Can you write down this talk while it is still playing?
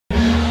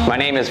My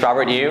name is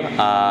Robert Yu.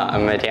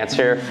 I'm a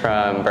dancer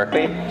from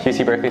Berkeley,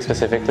 UC Berkeley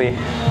specifically,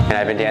 and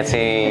I've been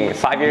dancing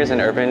 5 years in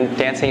urban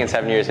dancing and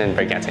 7 years in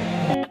breakdancing.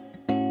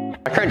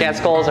 My current dance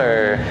goals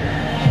are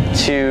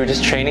to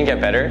just train and get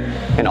better,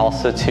 and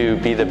also to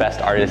be the best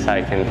artist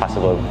I can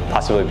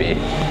possibly be.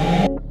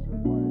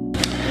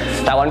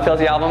 That One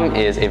Feelsy album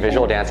is a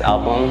visual dance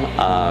album.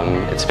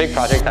 It's a big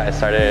project that I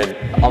started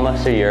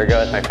almost a year ago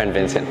with my friend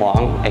Vincent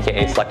Huang,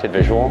 aka Selected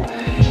Visual,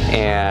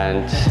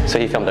 and so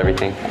he filmed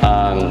everything.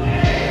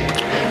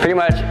 Pretty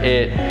much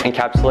it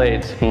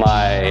encapsulates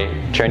my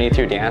journey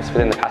through dance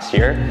within the past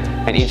year,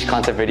 and each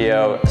concept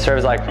video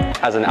serves like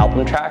as an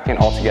album track, and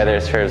altogether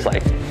it serves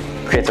like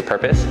creates a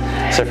purpose.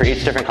 So for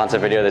each different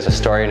concept video there's a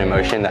story and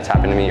emotion that's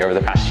happened to me over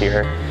the past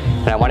year,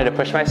 and I wanted to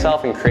push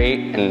myself and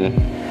create and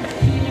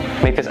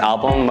make this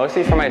album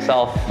mostly for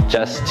myself,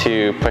 just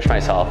to push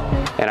myself,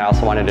 and I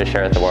also wanted to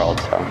share it with the world.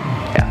 So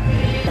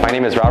yeah, my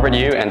name is Robert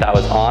Yu, and that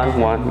was on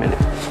 1 minute.